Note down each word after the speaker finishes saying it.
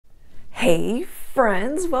Hey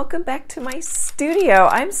friends, welcome back to my studio.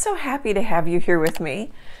 I'm so happy to have you here with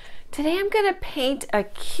me. Today I'm going to paint a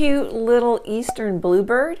cute little Eastern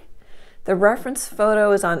bluebird. The reference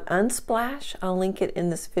photo is on Unsplash. I'll link it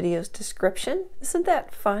in this video's description. Isn't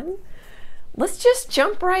that fun? Let's just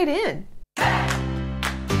jump right in.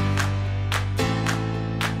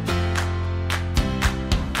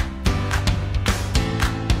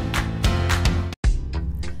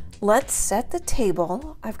 Let's set the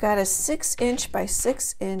table. I've got a 6" by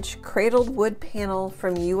 6" cradled wood panel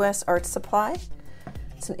from US Art Supply.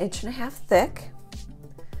 It's 1.5 inches thick.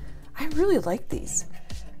 I really like these.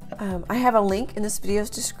 I have a link in this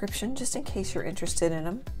video's description just in case you're interested in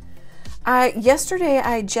them. Yesterday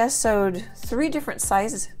I gessoed 3 different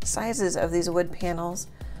sizes of these wood panels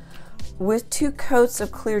with 2 coats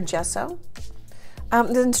of clear gesso.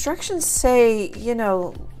 The instructions say, you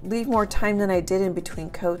know, leave more time than I did in between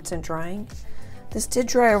coats and drying. This did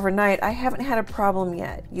dry overnight. I haven't had a problem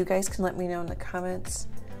yet. You guys can let me know in the comments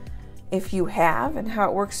if you have and how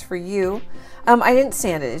it works for you. I didn't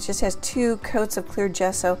sand it. It just has 2 coats of clear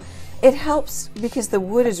gesso. It helps because the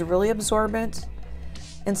wood is really absorbent,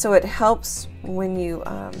 and so it helps when you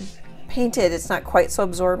paint it. It's not quite so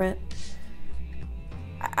absorbent.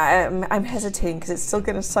 I'm hesitating because it's still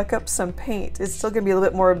going to suck up some paint. It's still going to be a little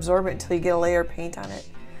bit more absorbent until you get a layer of paint on it.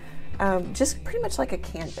 Just pretty much like a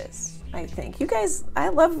canvas, I think. You guys, I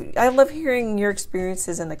love hearing your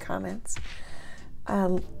experiences in the comments.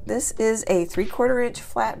 This is a 3/4 inch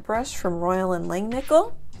flat brush from Royal &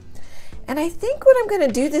 Langnickel. And I think what I'm going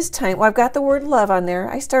to do this time, well, I've got the word love on there.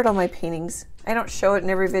 I start all my paintings. I don't show it in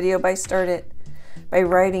every video, but I start it by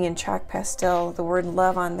writing in chalk pastel the word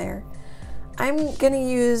love on there. I'm going to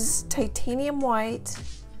use titanium white.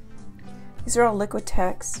 These are all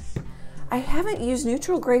Liquitex. I haven't used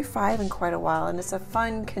neutral gray 5 in quite a while, and it's a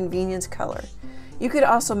fun convenience color. You could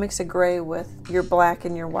also mix a gray with your black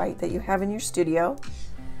and your white that you have in your studio.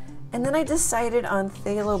 And then I decided on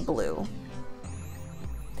Phthalo blue.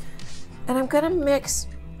 And I'm going to mix,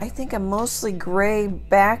 I think, a mostly gray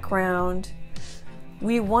background.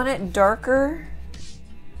 We want it darker,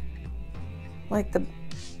 like the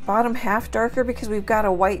bottom half darker, because we've got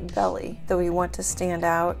a white belly that we want to stand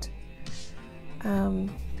out.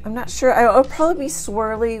 I'm not sure. It'll probably be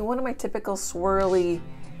swirly. One of my typical swirly,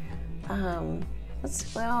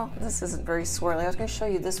 well, this isn't very swirly. I was going to show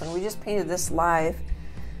you this one. We just painted this live,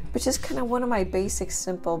 but just kind of one of my basic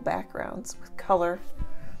simple backgrounds with color.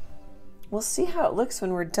 We'll see how it looks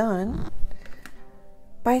when we're done.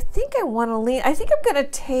 But I think I want to lean, I think I'm going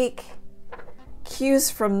to take cues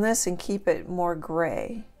from this and keep it more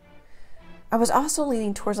gray. I was also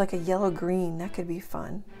leaning towards like a yellow-green. That could be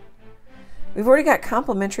fun. We've already got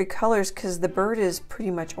complementary colors because the bird is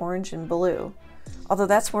pretty much orange and blue. Although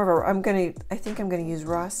that's more of a, I think I'm going to use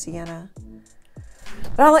raw sienna.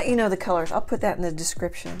 But I'll let you know the colors. I'll put that in the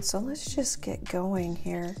description. So let's just get going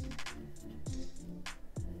here.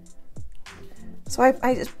 So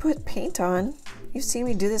I just put paint on. You've seen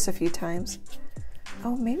me do this a few times.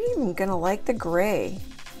 Oh, maybe I'm going to like the gray.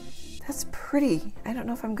 That's pretty. I don't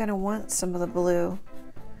know if I'm going to want some of the blue.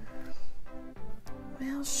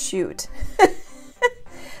 Well, shoot.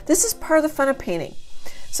 This is part of the fun of painting.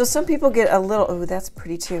 So some people get a little, oh, that's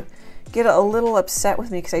pretty too, get a little upset with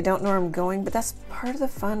me because I don't know where I'm going, but that's part of the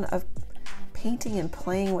fun of painting and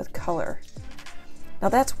playing with color. Now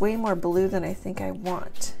that's way more blue than I think I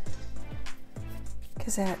want,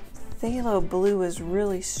 because that phthalo blue is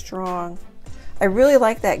really strong. I really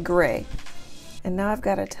like that gray. And now I've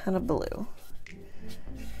got a ton of blue.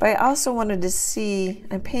 But I also wanted to see,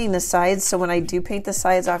 I'm painting the sides, so when I do paint the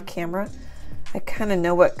sides off camera, I kind of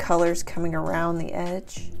know what color's coming around the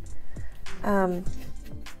edge. I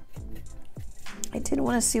did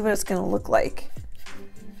want to see what it's going to look like.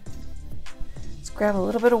 Let's grab a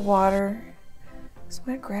little bit of water. So I'm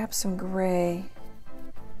going to grab some gray.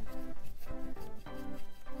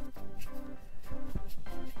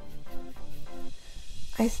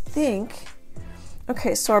 I think,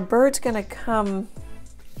 okay, so our bird's going to come,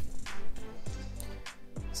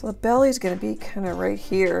 so the belly's going to be kind of right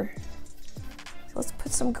here. So let's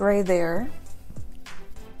put some gray there.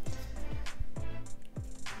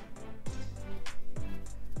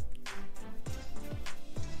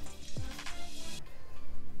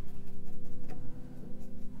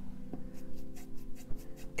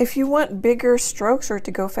 If you want bigger strokes or it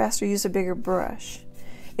to go faster, use a bigger brush.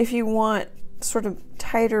 If you want sort of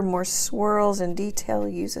tighter, more swirls and detail,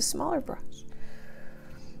 use a smaller brush.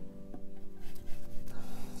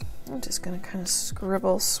 I'm just going to kind of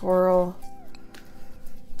scribble, swirl.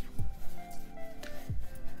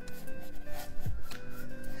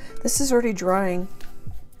 This is already drying.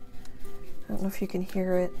 don't know if you can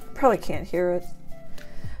hear it. Probably can't hear it.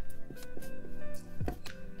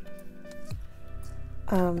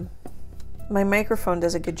 My microphone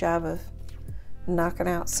does a good job of knocking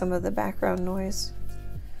out some of the background noise.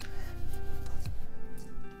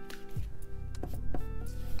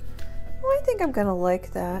 Well, I think I'm gonna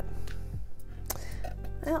like that.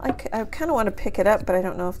 Well, I kind of want to pick it up, but I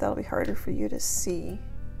don't know if that'll be harder for you to see.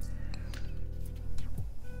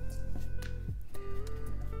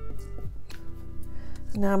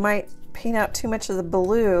 Now I might paint out too much of the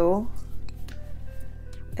blue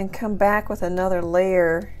and come back with another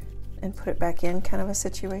layer and put it back in, kind of a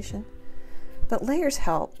situation. But layers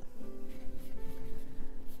help.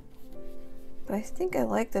 But I think I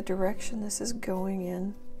like the direction this is going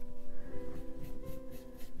in.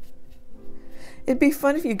 It'd be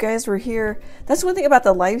fun if you guys were here. That's one thing about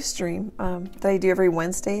the live stream that I do every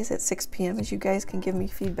Wednesdays at 6 p.m. is you guys can give me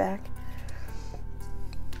feedback.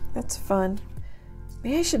 That's fun.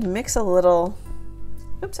 Maybe I should mix a little.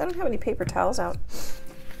 Oops, I don't have any paper towels out.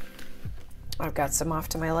 I've got some off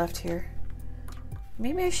to my left here.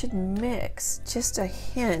 Maybe I should mix just a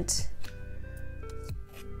hint.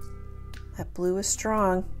 That blue is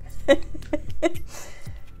strong. And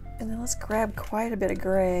then let's grab quite a bit of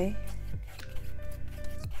gray.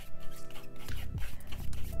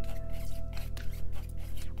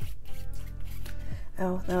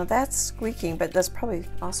 Oh, no, that's squeaking, but that's probably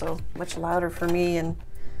also much louder for me and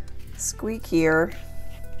squeakier.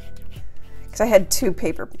 Because I had 2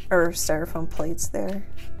 paper or styrofoam plates there.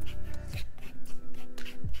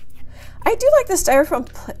 I do like the styrofoam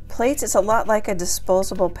plates. It's a lot like a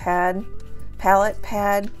disposable palette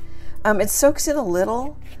pad. It soaks in a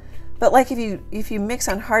little, but like if you mix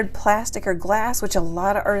on hard plastic or glass, which a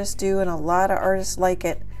lot of artists do and a lot of artists like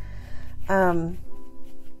it,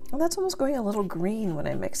 well, that's almost going a little green when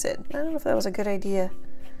I mix it. I don't know if that was a good idea.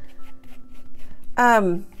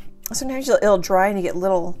 Sometimes it'll dry and you get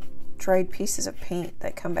little dried pieces of paint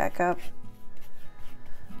that come back up.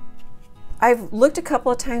 I've looked a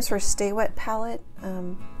couple of times for a Stay Wet palette.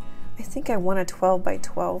 I think I want a 12 by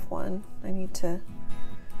 12 one. I need to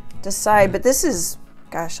decide, but this is,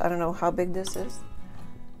 gosh, I don't know how big this is.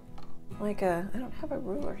 Like I don't have a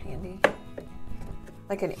ruler handy.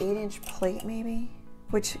 Like an 8-inch plate maybe,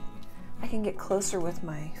 which I can get closer with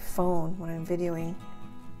my phone when I'm videoing.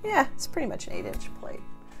 Yeah, it's pretty much an 8-inch plate.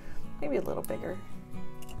 Maybe a little bigger.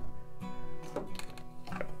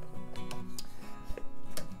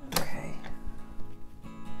 Okay.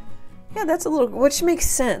 Yeah, that's a little, which makes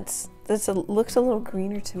sense. Looks a little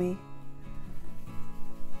greener to me.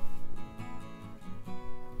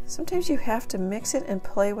 Sometimes you have to mix it and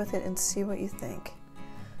play with it and see what you think.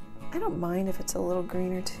 I don't mind if it's a little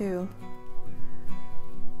greener too.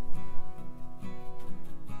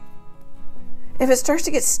 If it starts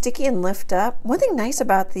to get sticky and lift up, one thing nice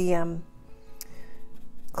about the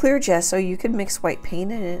clear gesso, you could mix white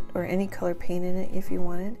paint in it or any color paint in it if you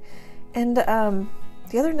wanted. And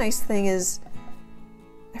the other nice thing is,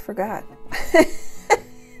 I forgot.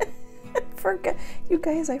 You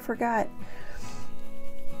guys, I forgot.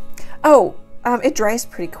 Oh, it dries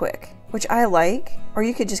pretty quick, which I like, or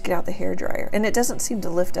you could just get out the hairdryer, and it doesn't seem to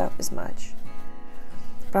lift up as much.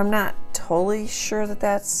 But I'm not totally sure that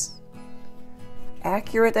that's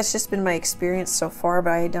accurate. That's just been my experience so far,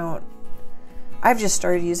 but I've just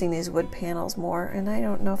started using these wood panels more, and I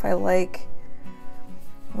don't know if I like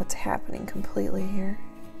what's happening completely here.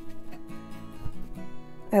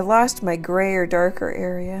 I lost my gray or darker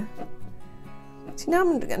area. See, now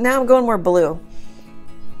I'm going more blue.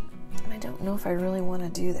 And I don't know if I really want to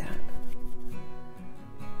do that.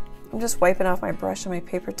 I'm just wiping off my brush and my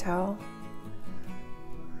paper towel.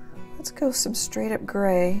 Let's go some straight up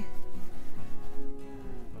gray.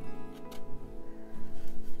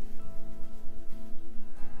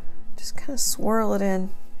 Just kind of swirl it in.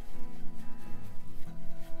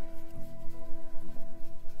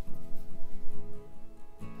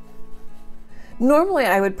 Normally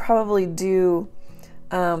I would probably do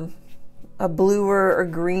a bluer or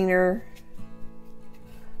greener,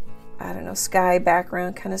 I don't know, sky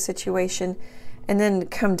background kind of situation, and then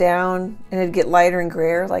come down and it'd get lighter and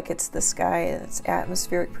grayer like it's the sky and its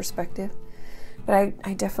atmospheric perspective. But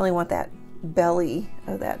I definitely want that belly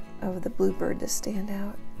of the bluebird to stand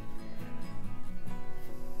out.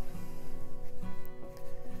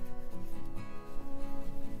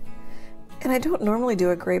 And I don't normally do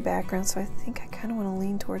a gray background, so I think I kind of want to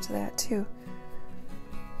lean towards that too.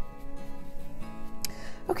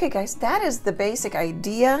 Okay guys, that is the basic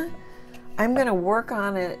idea. I'm going to work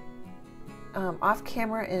on it off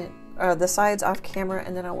camera, and the sides off camera,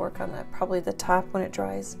 and then I'll work on probably the top when it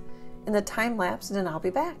dries in the time lapse, and then I'll be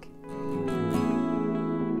back.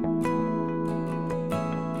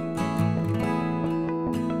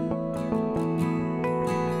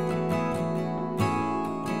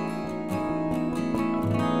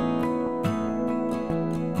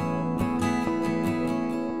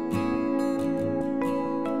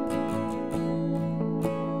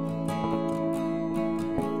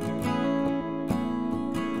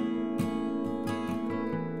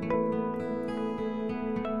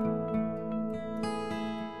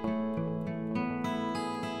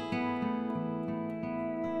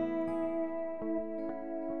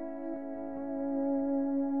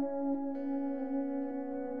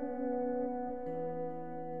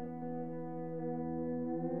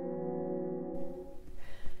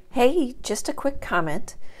 Hey, just a quick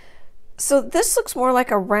comment. So this looks more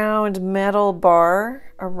like a round metal bar,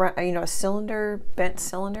 a cylinder, bent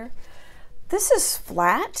cylinder. This is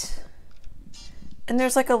flat, and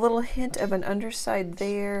there's like a little hint of an underside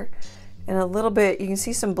there, and a little bit, you can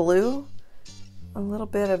see some blue, a little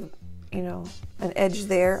bit of, an edge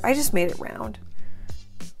there. I just made it round.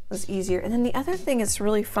 It was easier. And then the other thing that's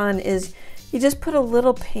really fun is you just put a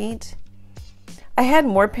little paint. I had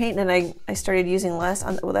more paint and I started using less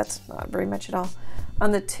on, well, that's not very much at all.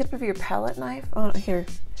 On the tip of your palette knife, oh, here,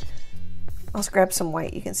 I'll grab some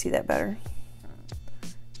white, you can see that better.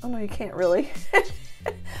 Oh no, you can't really.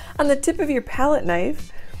 On the tip of your palette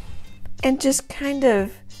knife, and just kind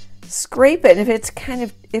of scrape it.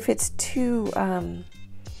 If it's too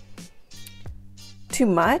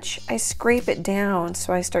much, I scrape it down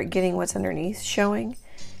so I start getting what's underneath showing,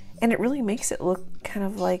 and it really makes it look kind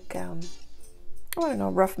of like I don't know,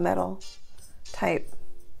 rough metal type.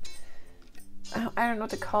 I don't know what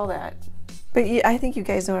to call that, but I think you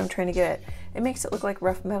guys know what I'm trying to get at. It makes it look like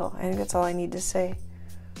rough metal. I think that's all I need to say.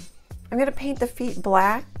 I'm going to paint the feet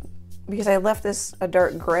black because I left this a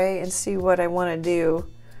dark gray, and see what I want to do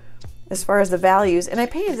as far as the values. And I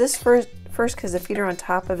painted this first because the feet are on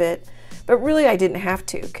top of it, but really I didn't have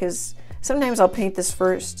to, because sometimes I'll paint this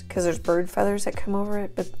first because there's bird feathers that come over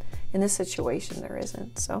it, but in this situation there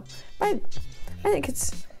isn't. So I think it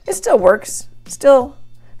still works. Still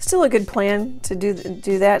a good plan to do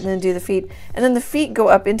that, and then do the feet, and then the feet go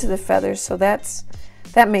up into the feathers. So that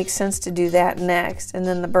makes sense to do that next, and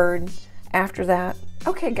then the bird after that.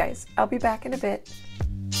 Okay, guys, I'll be back in a bit.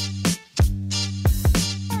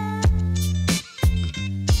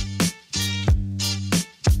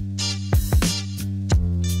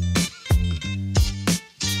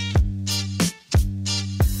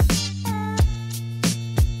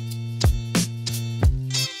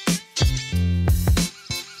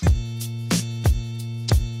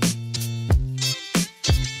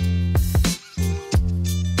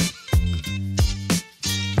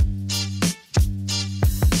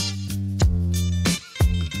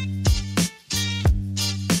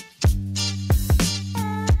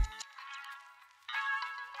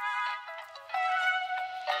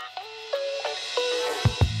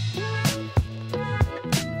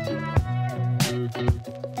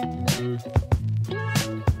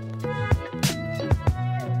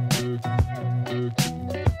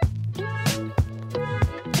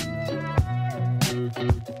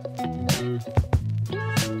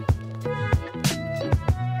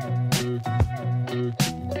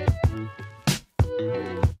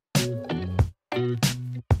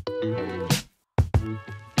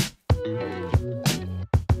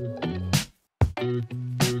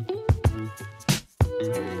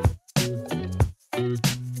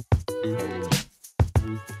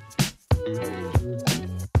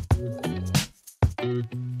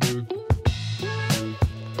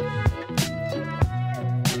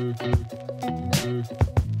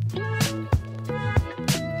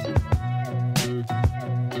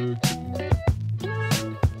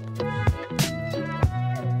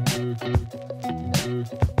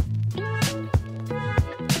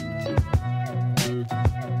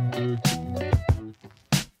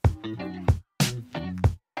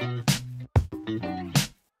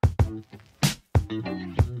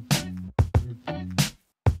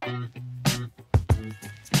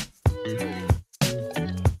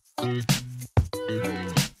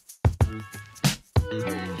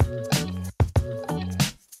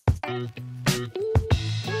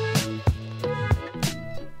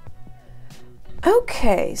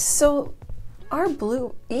 Okay, so our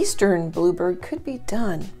eastern bluebird could be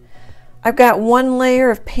done. I've got one layer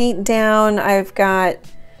of paint down. I've got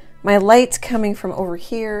my lights coming from over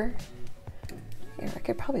here. Here, I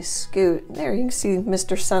could probably scoot. There, you can see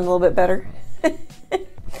Mr. Sun a little bit better.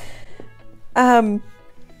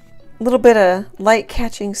 Little bit of light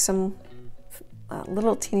catching some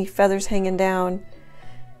little teeny feathers hanging down.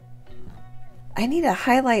 I need a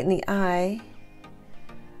highlight in the eye.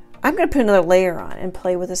 I'm going to put another layer on and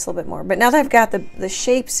play with this a little bit more. But now that I've got the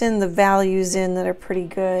shapes in, the values in that are pretty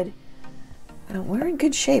good, we're in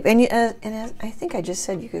good shape. And I think I just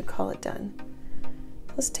said you could call it done.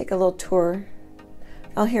 Let's take a little tour.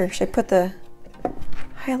 Oh, here, should I put the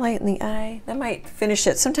highlight in the eye? That might finish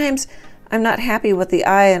it. Sometimes I'm not happy with the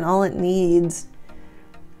eye, and all it needs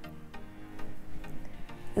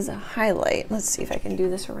is a highlight. Let's see if I can do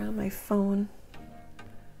this around my phone.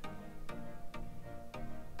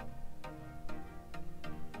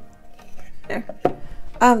 There.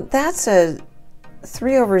 That's a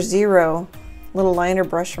 3/0 little liner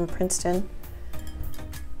brush from Princeton.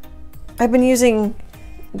 I've been using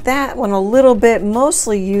that one a little bit,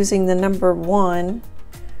 mostly using the #1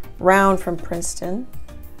 round from Princeton.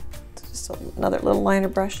 Just another little liner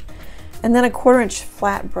brush. And then a 1/4"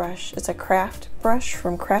 flat brush. It's a craft brush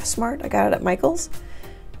from Craft Smart. I got it at Michael's.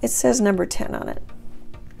 It says #10 on it.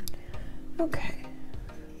 Okay.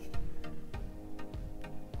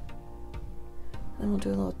 Then we'll do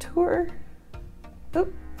a little tour.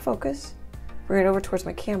 Oop, focus. Bring it over towards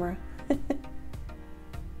my camera.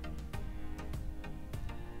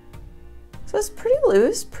 So it's pretty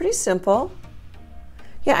loose, pretty simple.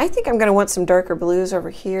 Yeah, I think I'm gonna want some darker blues over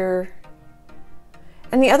here.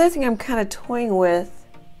 And the other thing I'm kind of toying with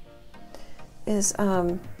is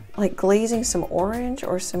like glazing some orange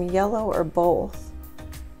or some yellow or both.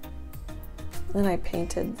 Then I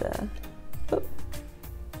painted the, got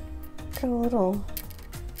a little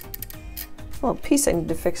piece I need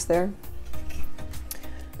to fix there.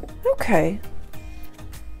 Okay.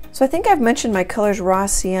 So I think I've mentioned my colors: Raw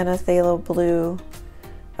Sienna, Phthalo Blue,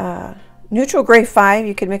 Neutral Gray 5.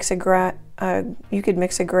 You could mix a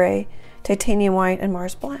gray, Titanium White, and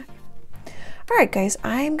Mars Black. All right, guys,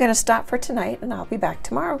 I'm gonna stop for tonight, and I'll be back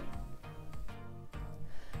tomorrow.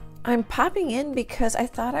 I'm popping in because I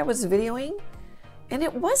thought I was videoing, and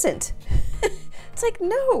it wasn't. It's like,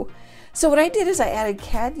 no. So what I did is I added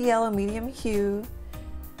Cad Yellow Medium Hue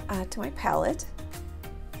to my palette.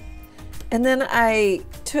 And then I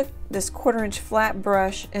took this 1/4" flat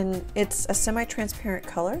brush, and it's a semi-transparent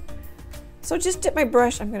color. So just dip my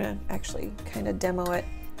brush. I'm gonna actually kind of demo it.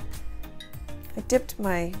 I dipped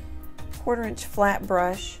my 1/4" flat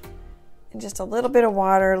brush in just a little bit of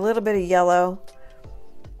water, a little bit of yellow.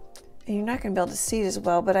 And you're not gonna be able to see it as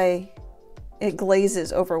well, but it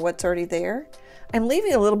glazes over what's already there. I'm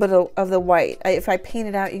leaving a little bit of the white. If I paint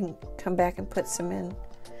it out, you can come back and put some in.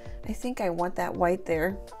 I think I want that white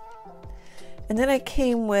there. And then I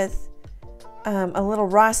came with a little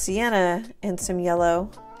Raw Sienna and some yellow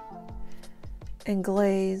and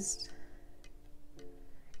glazed.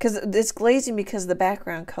 Because it's glazing because the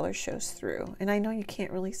background color shows through. And I know you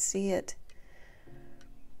can't really see it.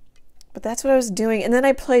 But that's what I was doing. And then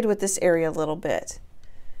I played with this area a little bit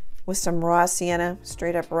with some Raw Sienna,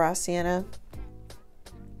 straight up Raw Sienna.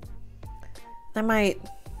 I might,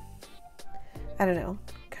 I don't know,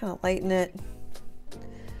 kind of lighten it.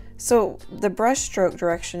 So the brush stroke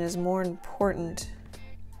direction is more important.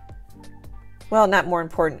 Well, not more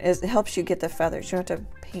important, it helps you get the feathers. You don't have to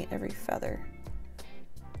paint every feather.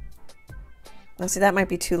 Now see, that might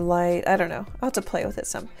be too light. I don't know. I'll have to play with it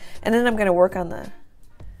some. And then I'm gonna work on I'm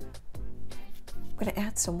gonna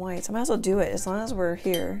add some whites. I might as well do it as long as we're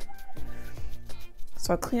here.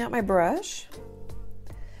 So I'll clean out my brush.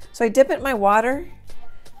 So I dip it in my water,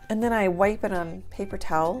 and then I wipe it on paper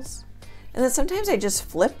towels. And then sometimes I just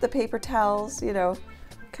flip the paper towels, you know,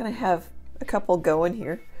 kind of have a couple going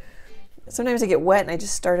here. Sometimes I get wet and I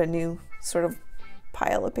just start a new sort of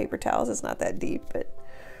pile of paper towels. It's not that deep, but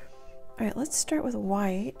all right, let's start with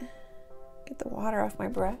white. Get the water off my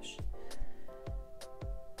brush.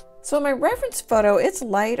 So in my reference photo, it's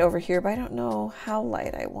light over here, but I don't know how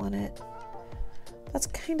light I want it. That's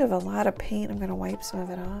kind of a lot of paint. I'm gonna wipe some of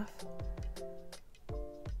it off.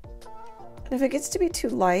 And if it gets to be too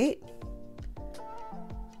light,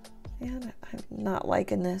 yeah, I'm not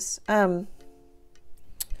liking this.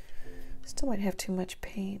 Still might have too much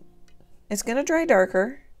paint. It's gonna dry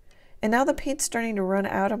darker. And now the paint's starting to run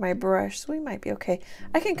out of my brush, so we might be okay.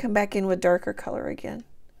 I can come back in with darker color again.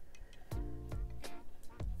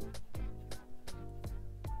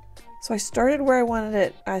 So I started where I wanted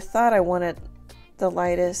it. I thought I wanted the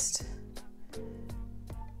lightest.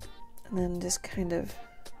 And then just kind of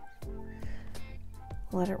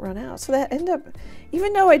let it run out. So that ended up,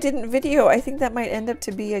 even though I didn't video, I think that might end up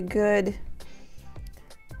to be a good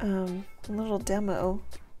little demo.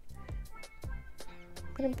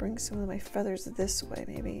 I'm gonna bring some of my feathers this way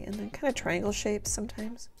maybe, and then kind of triangle shapes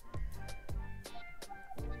sometimes.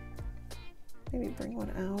 Maybe bring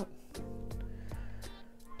one out.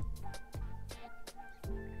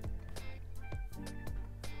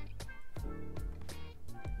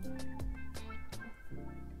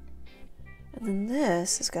 And then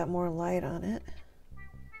this has got more light on it.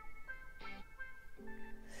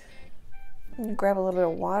 I'm gonna grab a little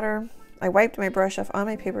bit of water. I wiped my brush off on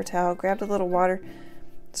my paper towel, grabbed a little water.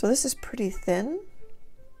 So this is pretty thin.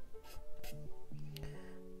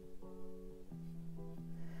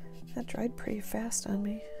 That dried pretty fast on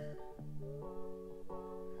me.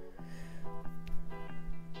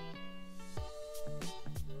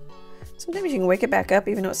 Sometimes you can wake it back up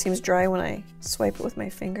even though it seems dry when I swipe it with my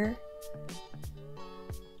finger.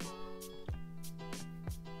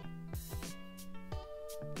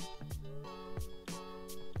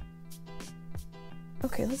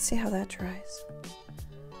 Okay, let's see how that dries.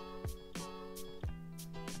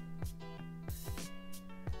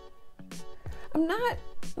 I'm not,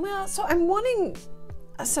 well, so I'm wanting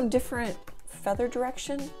some different feather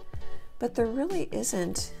direction, but there really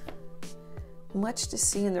isn't much to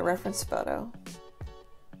see in the reference photo.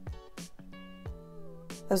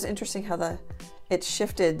 That was interesting how it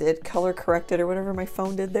shifted, it color corrected or whatever my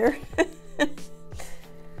phone did there.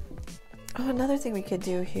 Oh, another thing we could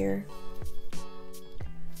do here.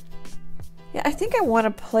 Yeah, I think I want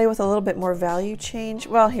to play with a little bit more value change.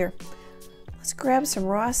 Well, here, let's grab some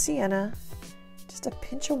raw sienna, just a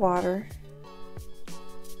pinch of water,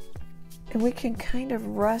 and we can kind of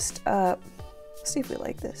rust up. Let's see if we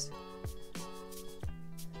like this.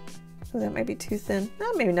 Oh, that might be too thin.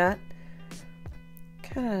 No, maybe not.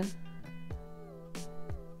 Kind of.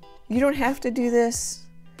 You don't have to do this.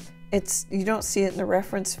 You don't see it in the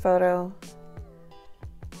reference photo.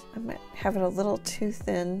 I might have it a little too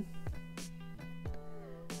thin.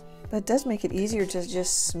 But it does make it easier to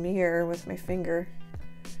just smear with my finger.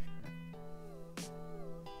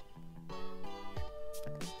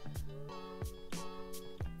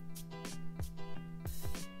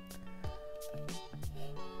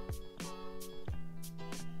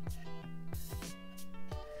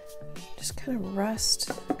 Just kind of rust.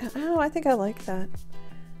 Oh, I think I like that.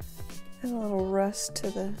 And a little rust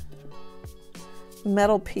to the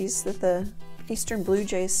metal piece that the Eastern Blue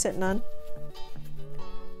Jay is sitting on.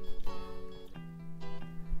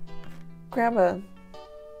 Grab I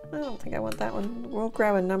don't think I want that one. We'll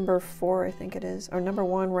grab a number 4, I think it is, or number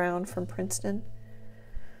 1 round from Princeton.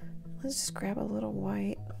 Let's just grab a little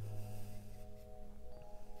white.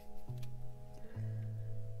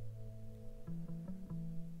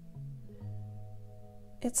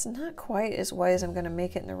 It's not quite as white as I'm going to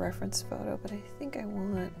make it in the reference photo, but I think I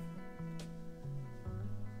want.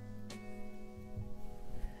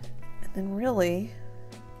 And then really,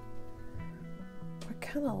 we're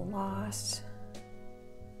kind of lost.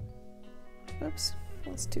 Oops,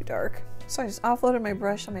 that's too dark. So I just offloaded my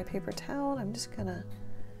brush on my paper towel, and I'm just I'm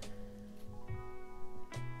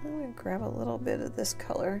gonna grab a little bit of this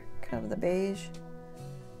color, kind of the beige.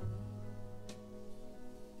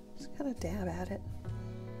 Just kind of dab at it.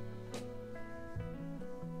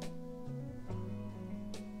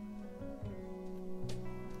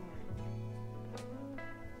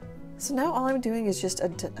 So now all I'm doing is just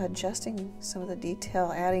adjusting some of the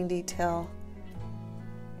detail, adding detail.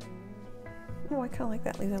 Oh, I kind of like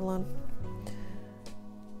that. Leave that alone.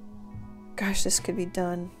 Gosh, this could be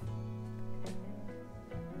done.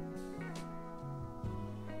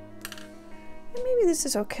 And maybe this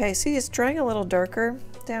is okay. See, it's drying a little darker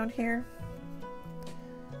down here.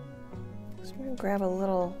 So I'm going to grab a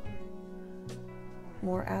little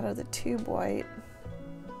more out of the tube white.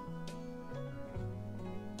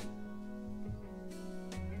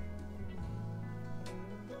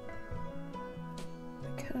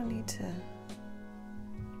 Need to.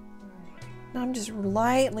 Now I'm just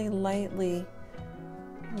lightly a little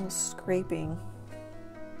scraping.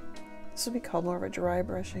 This would be called more of a dry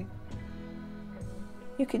brushing.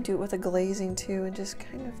 You could do it with a glazing too, and just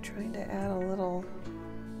kind of trying to add a little.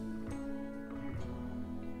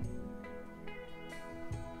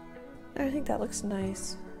 I think that looks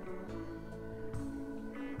nice.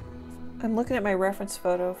 I'm looking at my reference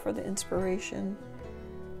photo for the inspiration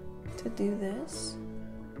to do this.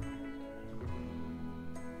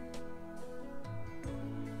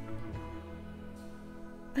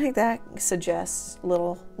 I think that suggests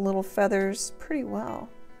little feathers pretty well.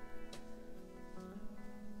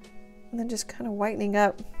 And then just kind of whitening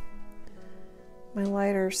up my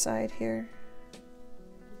lighter side here.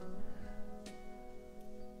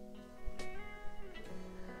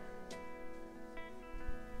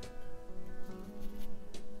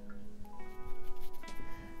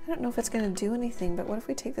 I don't know if it's going to do anything, but what if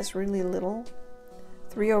we take this really little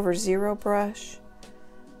 3/0 brush?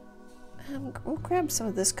 We'll grab some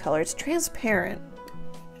of this color. It's transparent.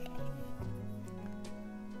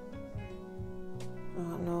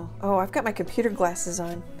 Oh no. Oh, I've got my computer glasses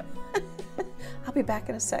on. I'll be back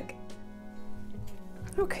in a sec.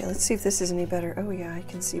 Okay, let's see if this is any better. Oh yeah, I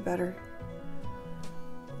can see better.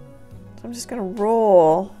 So I'm just gonna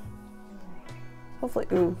roll. Hopefully,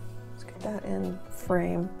 ooh, let's get that in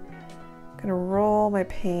frame. I'm gonna roll my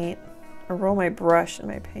paint, or roll my brush in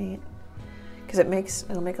my paint. Because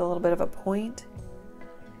it'll make a little bit of a point.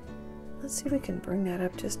 Let's see if we can bring that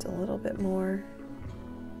up just a little bit more.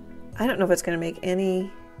 I don't know if it's going to make any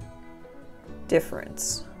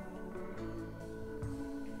difference.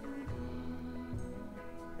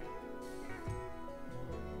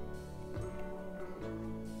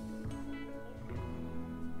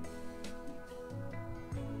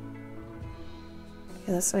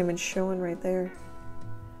 Yeah, that's not even showing right there.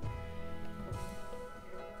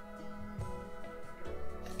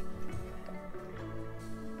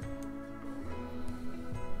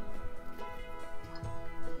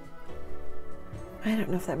 I don't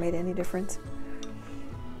know if that made any difference.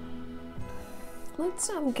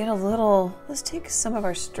 Let's get a little, let's take some of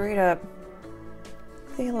our straight up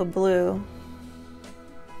phthalo blue.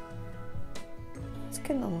 Let's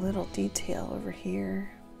get a little detail over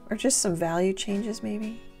here, or just some value changes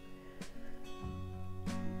maybe.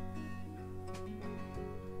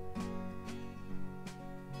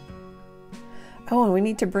 Oh, and we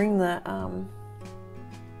need to bring the,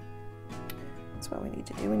 that's what we need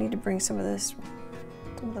to do. We need to bring some of this,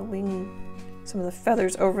 some of the wing, some of the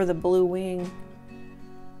feathers over the blue wing.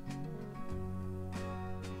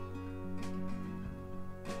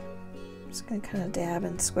 Just gonna kind of dab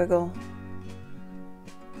and squiggle.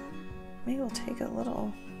 Maybe we'll take a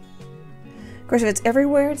little. Of course, if it's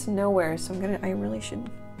everywhere, it's nowhere. So I really should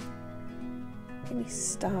maybe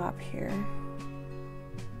stop here.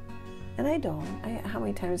 And I don't. How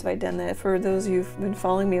many times have I done that? For those of you who've been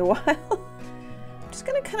following me a while, I'm just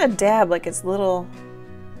gonna kind of dab like it's little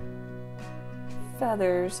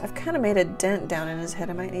feathers. I've kind of made a dent down in his head.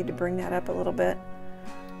 I might need to bring that up a little bit.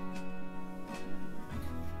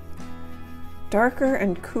 Darker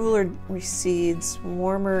and cooler recedes,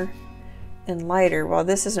 warmer and lighter. While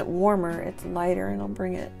this isn't warmer, it's lighter, and I'll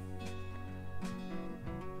bring it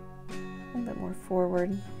a little bit more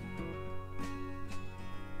forward.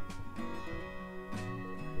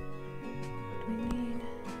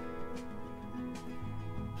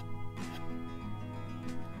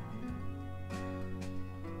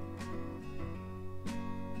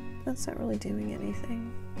 That's not really doing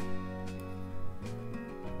anything.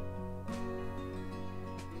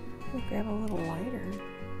 I'll grab a little lighter.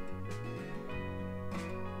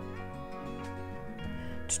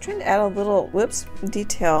 Just trying to add a little, whoops,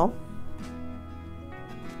 detail.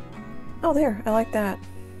 Oh, there, I like that.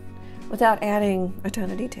 Without adding a ton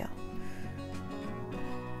of detail.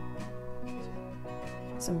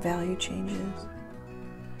 Some value changes.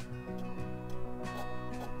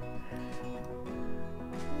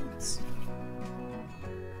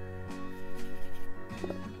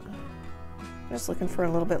 Just looking for a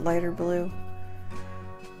little bit lighter blue.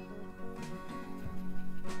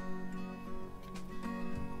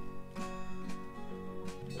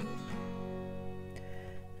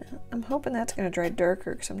 I'm hoping that's going to dry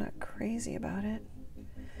darker because I'm not crazy about it.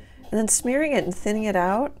 And then smearing it and thinning it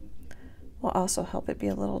out will also help it be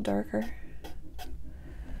a little darker.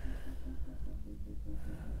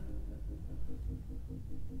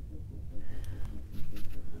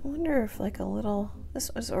 I wonder if like a little,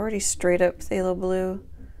 this was already straight up phthalo blue.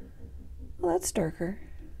 Well, that's darker.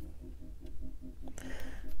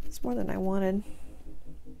 It's more than I wanted.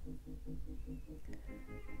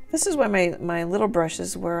 This is why my little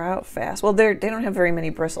brushes wear out fast. Well, they don't have very many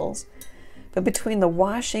bristles. But between the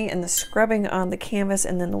washing and the scrubbing on the canvas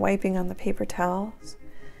and then the wiping on the paper towels,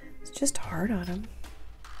 it's just hard on them.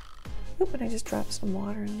 Oop, and I just dropped some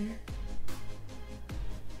water in there.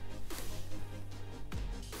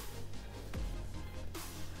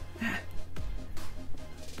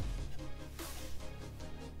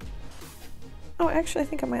 Oh, actually, I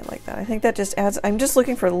think I might like that. I think that just adds, I'm just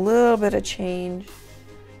looking for a little bit of change.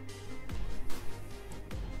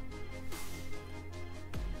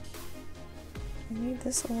 I need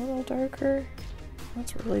this a little darker.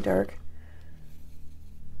 That's really dark.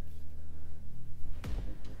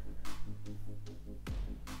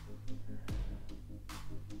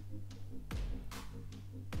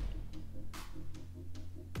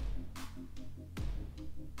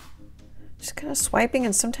 Just kind of swiping,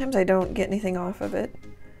 and sometimes I don't get anything off of it.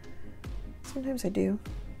 Sometimes I do.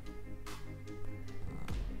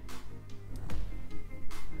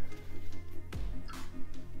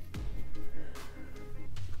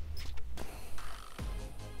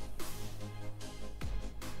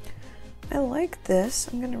 I like this.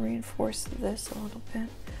 I'm going to reinforce this a little bit.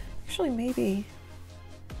 Actually, maybe.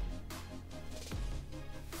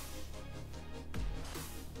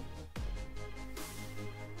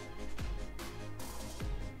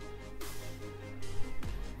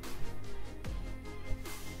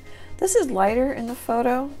 This is lighter in the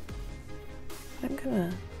photo, but I'm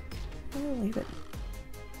gonna leave it.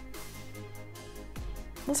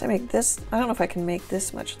 Unless I make this, I don't know if I can make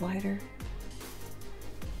this much lighter.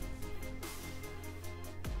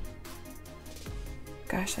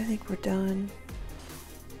 Gosh, I think we're done.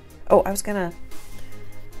 Oh, I was gonna,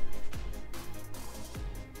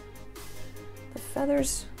 the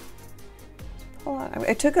feathers, pull out.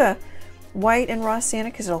 I took a white and raw sienna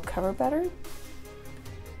because it'll cover better.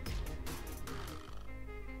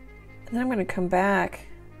 And then I'm going to come back.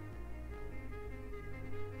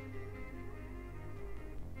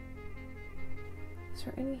 Is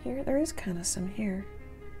there any here? There is kind of some here.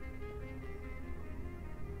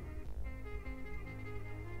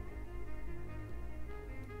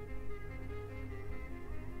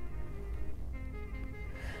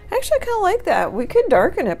 Actually, I kind of like that. We could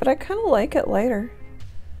darken it, but I kind of like it lighter.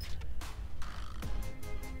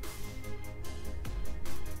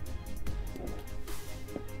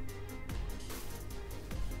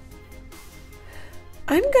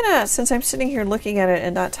 I'm gonna, since I'm sitting here looking at it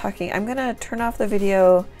and not talking, I'm gonna turn off the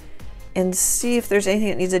video and see if there's anything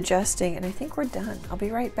that needs adjusting, and I think we're done. I'll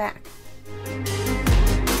be right back.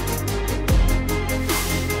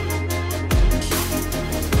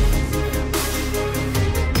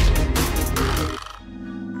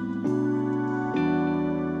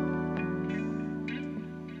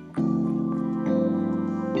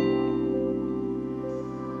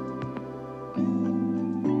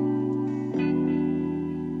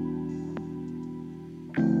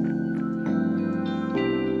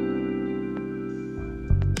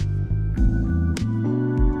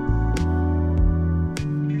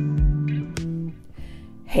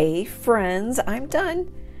 Hey friends, I'm done.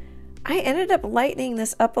 I ended up lightening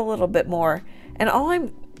this up a little bit more, and I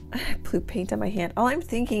blew paint on my hand. All I'm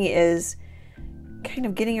thinking is kind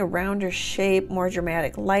of getting a rounder shape, more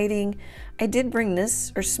dramatic lighting. I did bring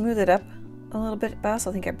this, or smooth it up a little bit, but I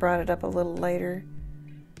also think I brought it up a little lighter.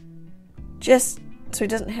 Just so it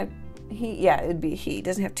doesn't have heat. Yeah, it would be heat. It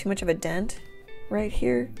doesn't have too much of a dent right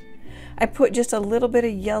here. I put just a little bit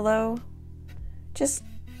of yellow, just,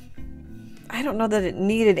 I don't know that it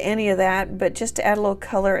needed any of that, but just to add a little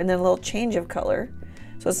color and then a little change of color.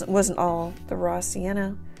 So it wasn't all the raw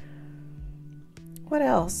sienna. What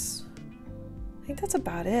else? I think that's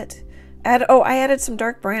about it. I added some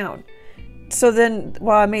dark brown. So then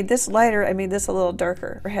while I made this lighter, I made this a little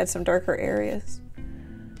darker, or had some darker areas.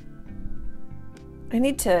 What I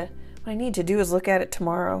need to do is look at it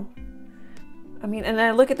tomorrow. I mean, and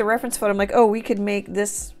I look at the reference photo, I'm like, oh, we could make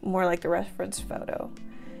this more like the reference photo.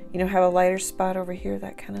 You know, have a lighter spot over here,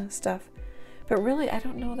 that kind of stuff. But really, I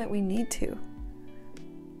don't know that we need to.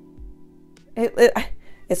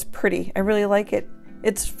 It's pretty. I really like it.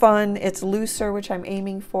 It's fun. It's looser, which I'm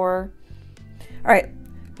aiming for. All right,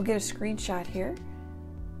 we'll get a screenshot here.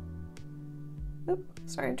 Oop,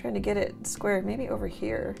 sorry, I'm trying to get it square. Maybe over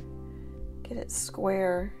here. Get it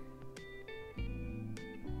square. And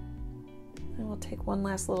we'll take one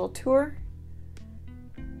last little tour.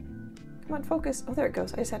 Come on, focus. Oh, there it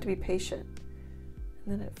goes. I just have to be patient.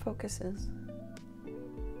 And then it focuses.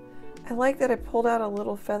 I like that I pulled out a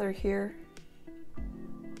little feather here.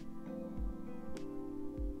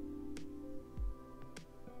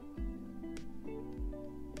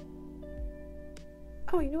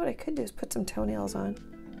 Oh, you know what I could do is put some toenails on.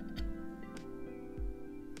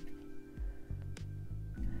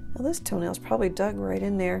 Now this toenail's probably dug right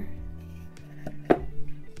in there.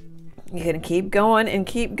 You're gonna keep going and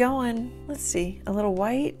keep going. Let's see, a little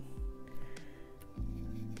white,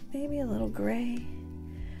 maybe a little gray.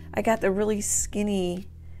 I got the really skinny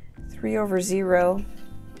 3/0. I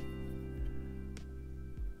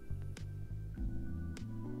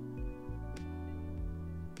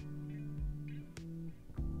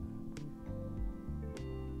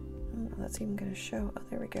don't know if that's even gonna show. Oh,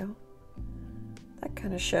 there we go. That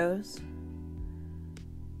kind of shows.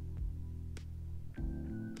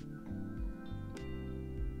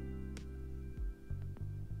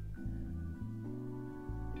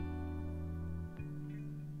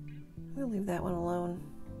 We'll leave that one alone.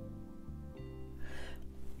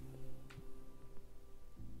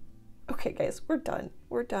 Okay, guys, we're done.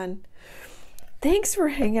 We're done. Thanks for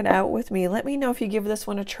hanging out with me. Let me know if you give this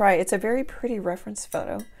one a try. It's a very pretty reference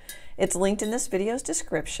photo. It's linked in this video's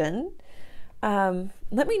description.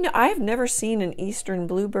 Let me know. I've never seen an eastern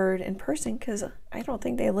bluebird in person because I don't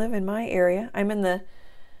think they live in my area. I'm in the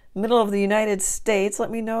middle of the United States.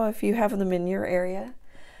 Let me know if you have them in your area.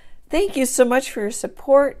 Thank you so much for your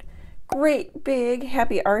support. Great big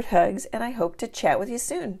happy art hugs, and I hope to chat with you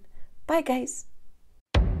soon. Bye, guys.